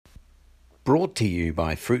Brought to you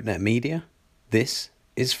by FruitNet Media, this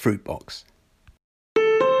is Fruitbox.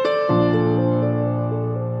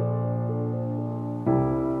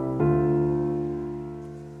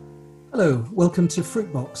 Hello, welcome to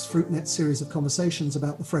Fruitbox, FruitNet's series of conversations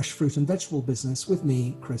about the fresh fruit and vegetable business with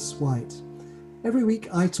me, Chris White. Every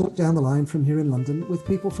week I talk down the line from here in London with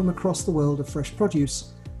people from across the world of fresh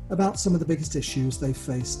produce about some of the biggest issues they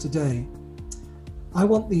face today. I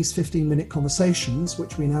want these 15-minute conversations,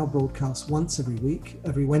 which we now broadcast once every week,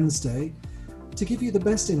 every Wednesday, to give you the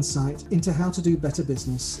best insight into how to do better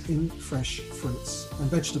business in fresh fruits and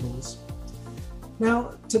vegetables.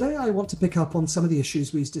 Now, today I want to pick up on some of the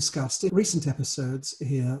issues we've discussed in recent episodes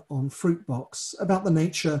here on Fruitbox about the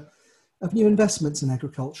nature of new investments in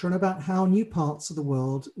agriculture and about how new parts of the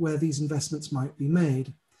world where these investments might be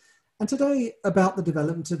made. And today about the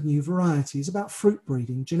development of new varieties, about fruit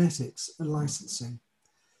breeding, genetics and licensing.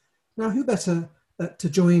 Now, who better to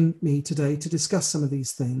join me today to discuss some of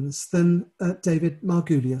these things than David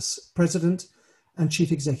Margulies, President and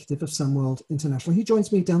Chief Executive of Sunworld International. He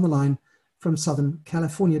joins me down the line from Southern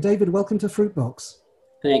California. David, welcome to Fruitbox.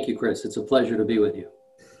 Thank you, Chris. It's a pleasure to be with you.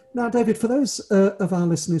 Now, David, for those of our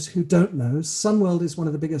listeners who don't know, Sunworld is one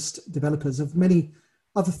of the biggest developers of many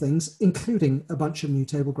other things, including a bunch of new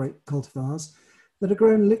table grape cultivars that are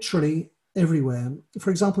grown literally everywhere. For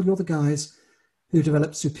example, you're the guys who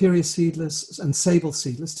developed Superior Seedless and Sable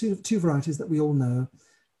Seedless, two varieties that we all know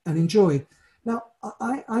and enjoy. Now,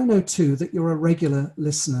 I know too that you're a regular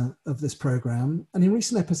listener of this program, and in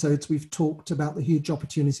recent episodes we've talked about the huge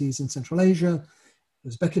opportunities in Central Asia,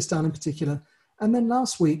 Uzbekistan in particular, and then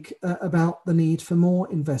last week about the need for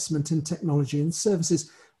more investment in technology and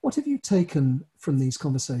services. What have you taken from these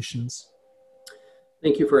conversations?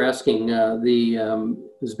 Thank you for asking. The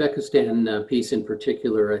Uzbekistan piece in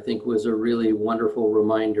particular, I think, was a really wonderful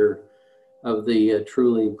reminder of the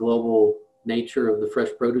truly global nature of the fresh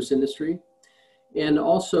produce industry. And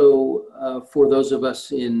also for those of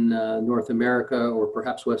us in North America or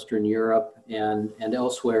perhaps Western Europe and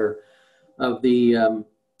elsewhere, of the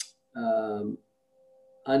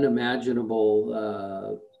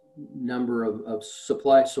unimaginable number of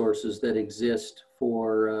supply sources that exist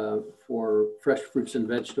for fresh fruits and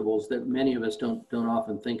vegetables that many of us don't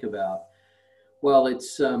often think about. While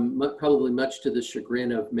it's probably much to the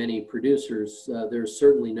chagrin of many producers, there's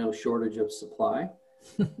certainly no shortage of supply.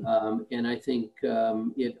 And I think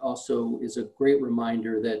it also is a great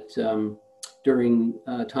reminder that during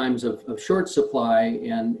times of short supply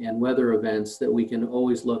and weather events that we can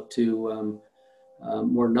always look to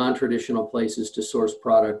more non-traditional places to source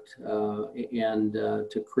product and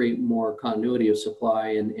to create more continuity of supply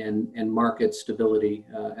and market stability,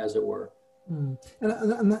 as it were. Mm.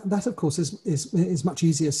 And that, of course, is much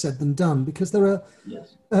easier said than done, because there are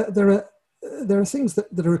Yes. There are things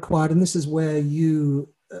that are required, and this is where you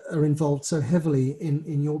are involved so heavily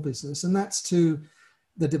in your business, and that's to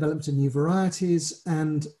the development of new varieties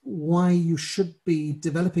and why you should be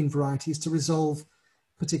developing varieties to resolve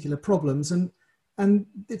particular problems. And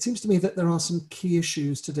it seems to me that there are some key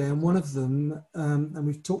issues today, and one of them, and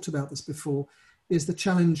we've talked about this before, is the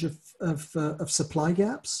challenge of supply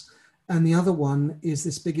gaps, and the other one is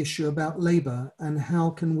this big issue about labor and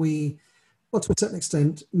how can we, well, to a certain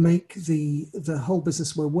extent, make the whole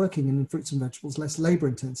business we're working in fruits and vegetables less labor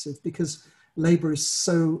intensive, because labor is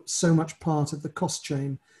so much part of the cost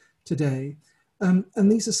chain today.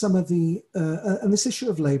 And these are some of the, and this issue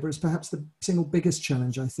of labor is perhaps the single biggest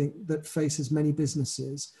challenge, I think, that faces many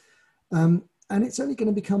businesses. And it's only going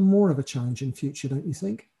to become more of a challenge in future, don't you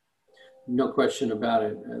think? No question about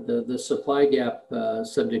it. The supply gap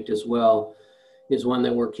subject as well is one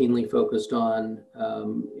that we're keenly focused on,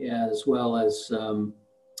 as well as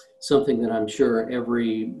something that I'm sure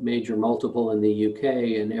every major multiple in the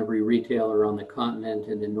UK and every retailer on the continent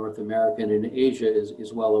and in North America and in Asia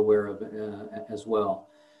is well aware of as well.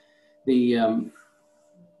 The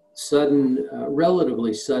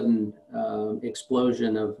relatively sudden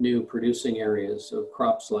explosion of new producing areas of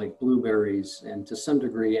crops like blueberries and to some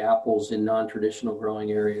degree apples in non-traditional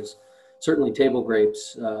growing areas, certainly table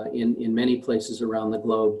grapes in many places around the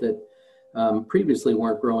globe that previously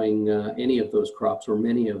weren't growing any of those crops, or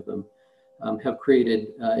many of them, have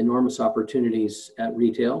created enormous opportunities at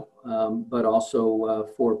retail, but also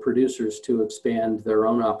for producers to expand their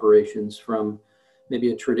own operations from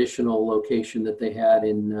maybe a traditional location that they had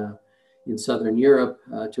in Southern Europe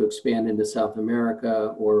to expand into South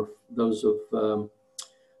America, or those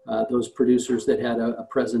producers that had a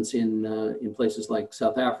presence in places like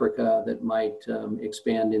South Africa that might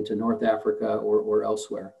expand into North Africa or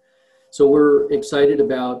elsewhere. So we're excited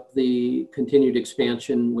about the continued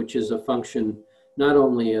expansion, which is a function not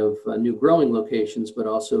only of new growing locations, but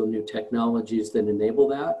also new technologies that enable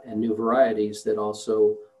that, and new varieties that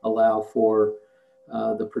also allow for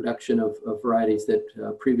the production of varieties that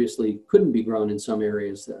previously couldn't be grown in some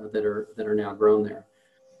areas that are now grown there.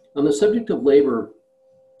 On the subject of labor,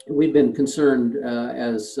 we've been concerned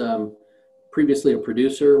as previously a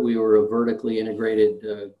producer. We were a vertically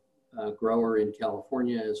integrated grower in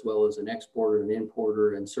California, as well as an exporter and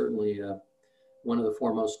importer, and certainly one of the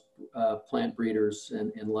foremost plant breeders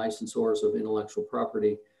and licensors of intellectual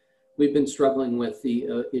property. We've been struggling with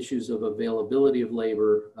the issues of availability of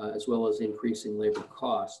labor, as well as increasing labor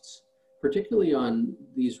costs, particularly on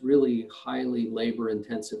these really highly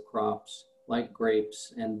labor-intensive crops like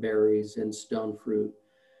grapes and berries and stone fruit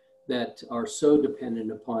that are so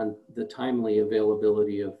dependent upon the timely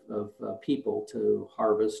availability of people to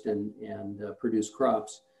harvest and produce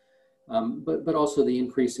crops, but also the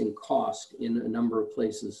increasing cost in a number of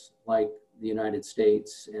places like the United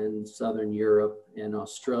States and Southern Europe and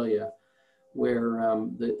Australia, where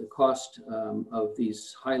the cost of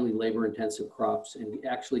these highly labor-intensive crops and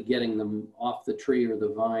actually getting them off the tree or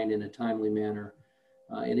the vine in a timely manner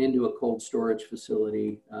and into a cold storage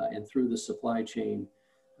facility and through the supply chain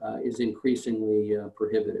is increasingly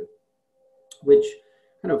prohibitive, which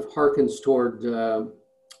kind of harkens toward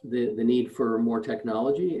the need for more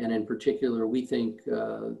technology, and in particular, we think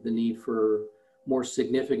the need for more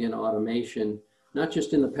significant automation, not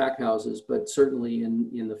just in the pack houses, but certainly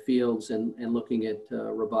in the fields and looking at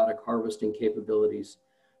robotic harvesting capabilities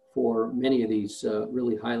for many of these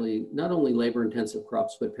really highly, not only labor-intensive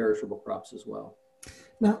crops, but perishable crops as well.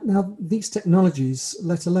 Now, these technologies,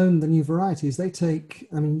 let alone the new varieties, they take,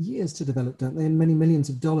 years to develop, don't they, and many millions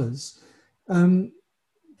of dollars.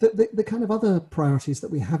 The kind of other priorities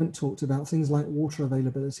that we haven't talked about, things like water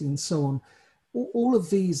availability and so on, all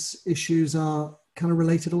of these issues are kind of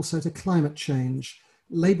related also to climate change.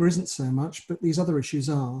 Labor isn't so much, but these other issues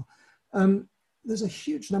are. There's a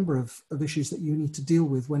huge number of issues that you need to deal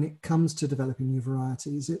with when it comes to developing new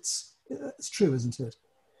varieties. It's true, isn't it?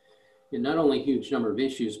 Not only a huge number of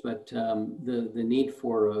issues, but the need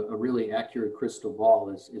for a really accurate crystal ball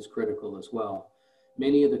is critical as well.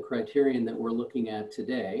 Many of the criterion that we're looking at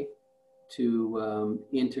today to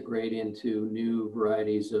integrate into new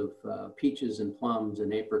varieties of peaches and plums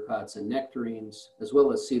and apricots and nectarines, as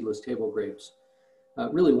well as seedless table grapes,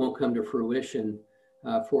 really won't come to fruition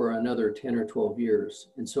for another 10 or 12 years.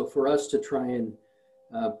 And so for us to try and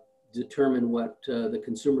determine what the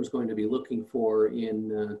consumer is going to be looking for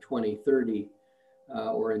in 2030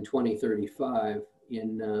 or in 2035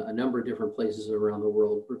 in a number of different places around the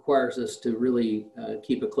world requires us to really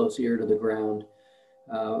keep a close ear to the ground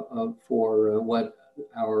for what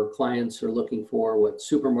our clients are looking for, what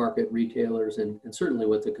supermarket retailers and certainly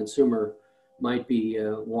what the consumer might be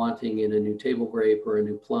wanting in a new table grape or a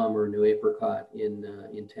new plum or a new apricot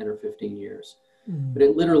in 10 or 15 years. But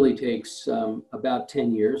it literally takes about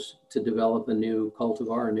 10 years to develop a new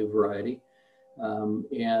cultivar, a new variety,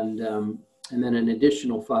 and then an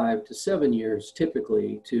additional 5 to 7 years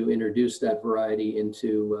typically to introduce that variety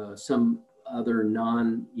into some other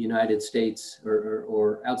non-United States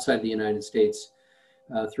or outside the United States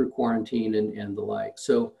through quarantine and the like.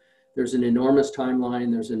 So there's an enormous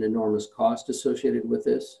timeline, there's an enormous cost associated with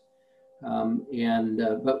this.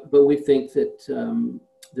 But we think that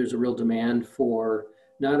there's a real demand for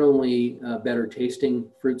not only better tasting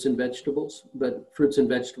fruits and vegetables, but fruits and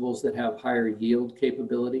vegetables that have higher yield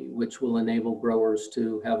capability, which will enable growers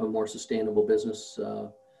to have a more sustainable business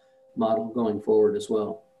model going forward as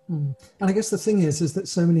well. And I guess the thing is that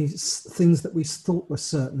so many things that we thought were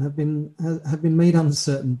certain have been made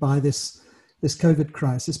uncertain by this COVID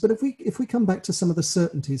crisis. But if we come back to some of the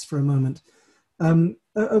certainties for a moment,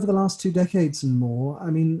 over the last 2 decades and more,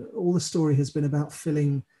 all the story has been about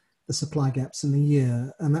filling the supply gaps in the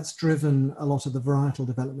year, and that's driven a lot of the varietal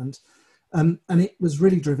development. And it was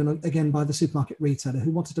really driven, again, by the supermarket retailer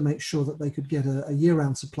who wanted to make sure that they could get a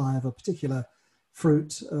year-round supply of a particular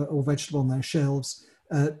fruit or vegetable on their shelves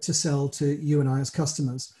to sell to you and I as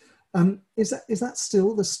customers. Is that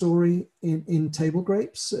still the story in table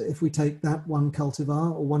grapes, if we take that one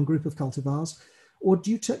cultivar or one group of cultivars? Or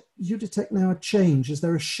do you detect now a change? Is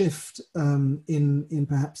there a shift in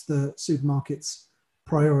perhaps the supermarket's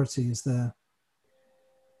priorities there?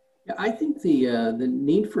 Yeah, I think the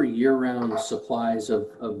need for year-round supplies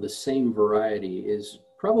of the same variety is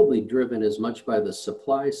probably driven as much by the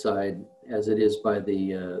supply side as it is by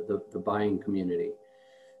the buying community.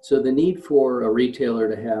 So the need for a retailer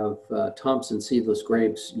to have Thompson seedless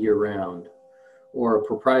grapes year-round or a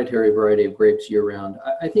proprietary variety of grapes year-round,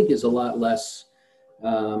 I think is a lot less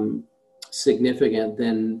significant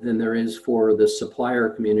than there is for the supplier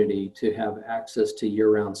community to have access to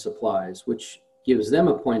year-round supplies, which gives them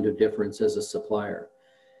a point of difference as a supplier.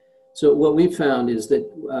 So what we've found is that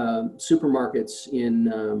supermarkets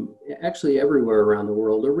in actually everywhere around the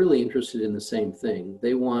world are really interested in the same thing.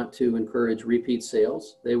 They want to encourage repeat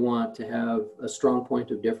sales. They want to have a strong point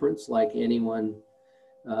of difference like anyone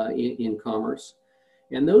in commerce.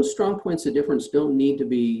 And those strong points of difference don't need to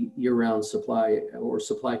be year-round supply or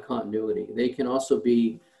supply continuity. They can also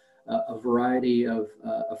be a variety of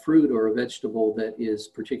a fruit or a vegetable that is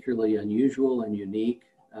particularly unusual and unique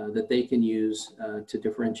that they can use to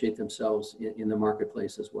differentiate themselves in the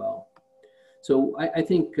marketplace as well. So I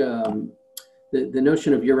think the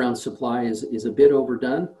notion of year-round supply is a bit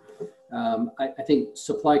overdone. I think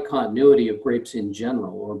supply continuity of grapes in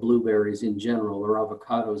general, or blueberries in general, or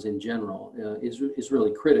avocados in general, is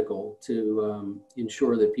really critical to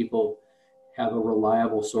ensure that people have a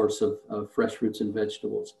reliable source of fresh fruits and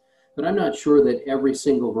vegetables. But I'm not sure that every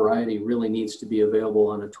single variety really needs to be available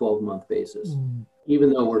on a 12-month basis,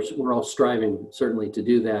 even though we're all striving certainly to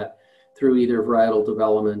do that through either varietal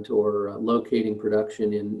development or locating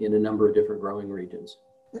production in a number of different growing regions.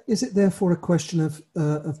 Is it therefore a question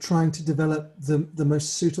of trying to develop the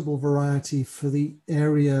most suitable variety for the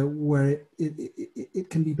area where it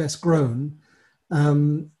can be best grown,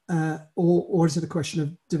 or is it a question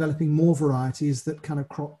of developing more varieties that kind of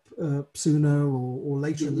crop sooner or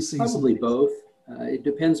later in the season? Probably both. It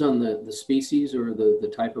depends on the species or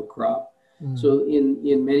the type of crop. So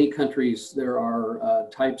in many countries, there are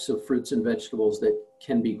types of fruits and vegetables that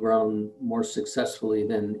can be grown more successfully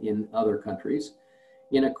than in other countries.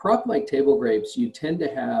 In a crop like table grapes, you tend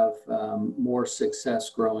to have more success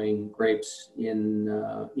growing grapes in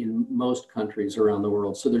most countries around the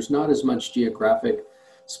world. So there's not as much geographic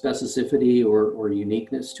specificity or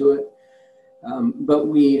uniqueness to it. But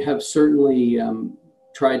we have certainly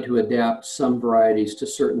tried to adapt some varieties to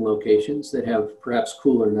certain locations that have perhaps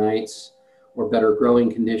cooler nights or better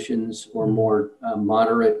growing conditions or more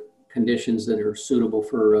moderate conditions that are suitable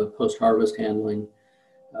for post-harvest handling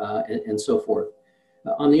and so forth.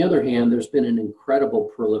 On the other hand, there's been an incredible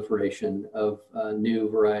proliferation of new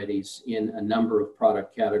varieties in a number of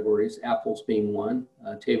product categories, apples being one,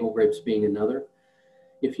 table grapes being another.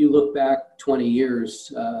 If you look back 20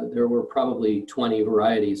 years, there were probably 20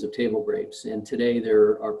 varieties of table grapes, and today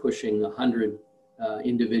there are pushing 100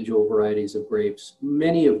 individual varieties of grapes,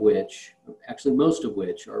 many of which, actually most of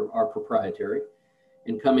which, are proprietary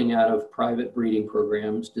and coming out of private breeding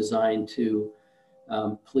programs designed to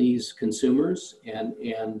please consumers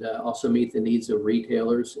and also meet the needs of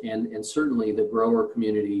retailers and certainly the grower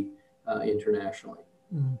community internationally.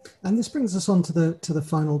 And this brings us on to the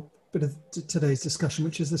final bit of today's discussion,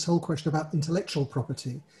 which is this whole question about intellectual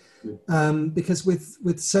property. Because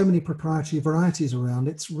with so many proprietary varieties around,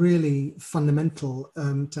 it's really fundamental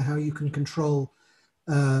to how you can control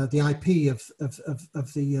the IP of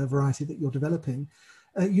the variety that you're developing.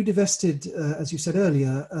 You divested, as you said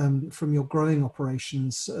earlier, from your growing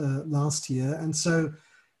operations last year, and so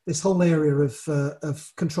this whole area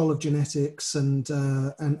of control of genetics and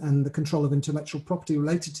the control of intellectual property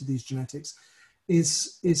related to these genetics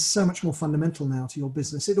is so much more fundamental now to your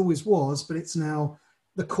business. It always was, but it's now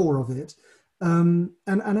the core of it. And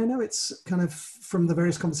I know it's kind of, from the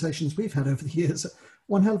various conversations we've had over the years,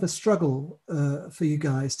 one hell of a struggle for you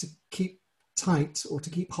guys to keep tight or to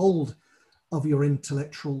keep hold of your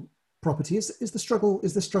intellectual property. Is the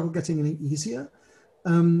struggle getting any easier?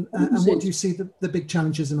 And what do you see the big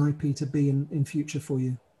challenges in IP to be in future for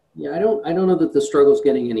you? Yeah, I don't know that the struggle's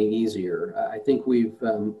getting any easier. I think we've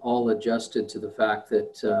all adjusted to the fact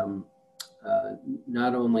that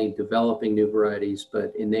not only developing new varieties,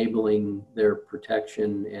 but enabling their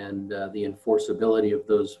protection and the enforceability of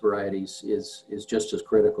those varieties is just as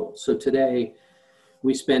critical. So today,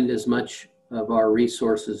 we spend as much of our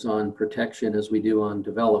resources on protection as we do on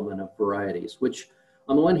development of varieties, which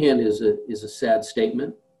on the one hand is a sad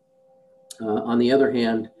statement. On the other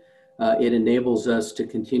hand, it enables us to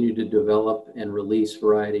continue to develop and release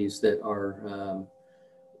varieties that are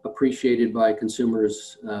appreciated by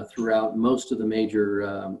consumers throughout most of the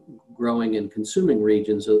major growing and consuming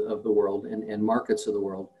regions of the world and markets of the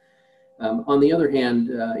world. On the other hand,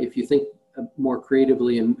 if you think more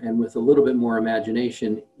creatively and with a little bit more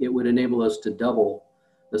imagination, it would enable us to double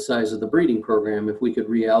the size of the breeding program if we could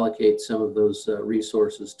reallocate some of those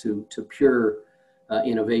resources to pure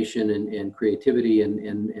innovation and creativity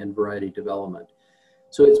and variety development.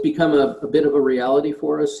 So it's become a bit of a reality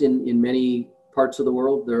for us in many parts of the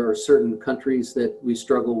world. There are certain countries that we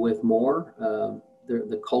struggle with more.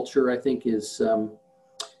 The culture, I think, is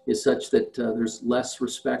is such that there's less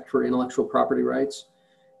respect for intellectual property rights.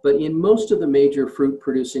 But in most of the major fruit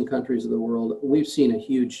producing countries of the world, we've seen a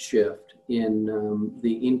huge shift in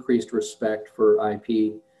the increased respect for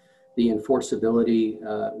IP, the enforceability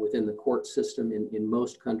within the court system in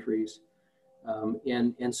most countries,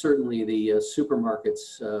 and certainly the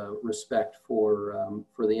supermarkets' respect for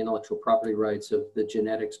the intellectual property rights of the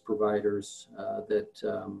genetics providers that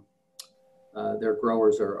their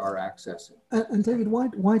growers are accessing. And David,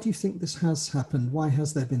 why do you think this has happened? Why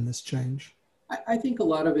has there been this change? I think a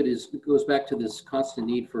lot of it goes back to this constant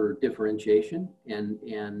need for differentiation and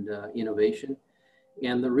innovation,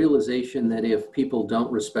 and the realization that if people don't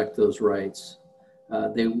respect those rights,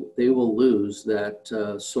 they will lose that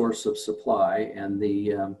source of supply, and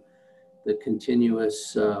the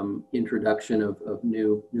continuous introduction of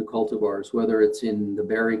new cultivars, whether it's in the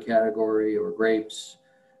berry category or grapes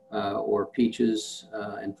or peaches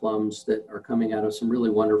and plums that are coming out of some really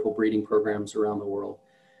wonderful breeding programs around the world.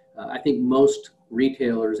 I think most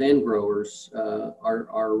retailers and growers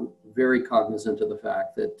are very cognizant of the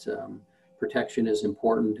fact that protection is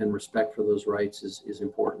important and respect for those rights is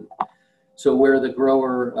important. So where the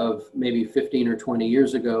grower of maybe 15 or 20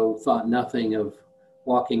 years ago thought nothing of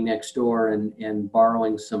walking next door and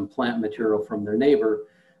borrowing some plant material from their neighbor,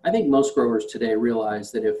 I think most growers today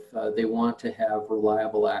realize that if they want to have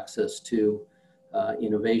reliable access to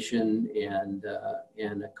innovation and a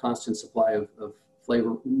constant supply of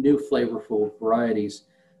new flavorful varieties,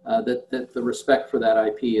 that the respect for that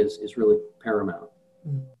IP is really paramount.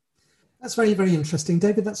 That's very, very interesting.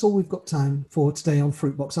 David, that's all we've got time for today on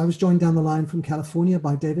Fruitbox. I was joined down the line from California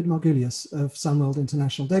by David Margulies of Sunworld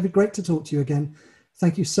International. David, great to talk to you again.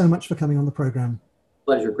 Thank you so much for coming on the program.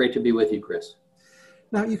 Pleasure. Great to be with you, Chris.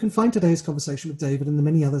 Now, you can find today's conversation with David and the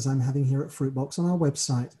many others I'm having here at Fruitbox on our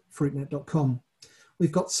website, fruitnet.com.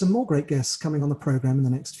 We've got some more great guests coming on the program in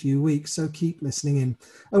the next few weeks, so keep listening in.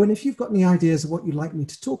 Oh, and if you've got any ideas of what you'd like me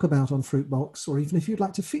to talk about on Fruitbox, or even if you'd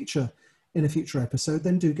like to feature in a future episode,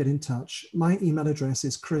 then do get in touch. My email address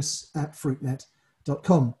is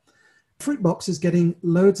chris@fruitnet.com. Fruitbox is getting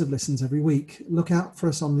loads of listens every week. Look out for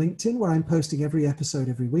us on LinkedIn, where I'm posting every episode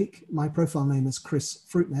every week. My profile name is Chris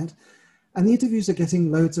Fruitnet. And the interviews are getting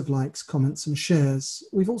loads of likes, comments, and shares.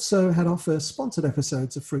 We've also had our first sponsored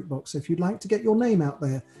episodes of Fruitbox. So if you'd like to get your name out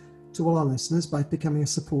there to all our listeners by becoming a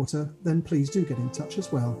supporter, then please do get in touch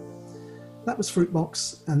as well. That was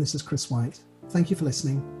Fruitbox, and this is Chris White. Thank you for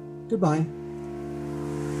listening. Goodbye.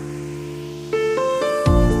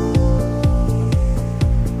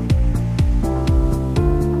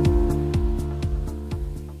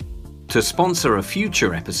 To sponsor a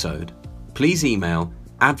future episode, please email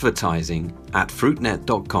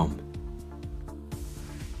advertising@fruitnet.com.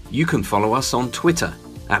 You can follow us on Twitter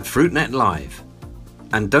 @FruitNetLive.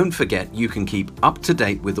 And don't forget you can keep up to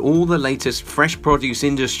date with all the latest fresh produce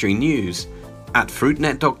industry news at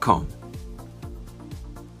fruitnet.com.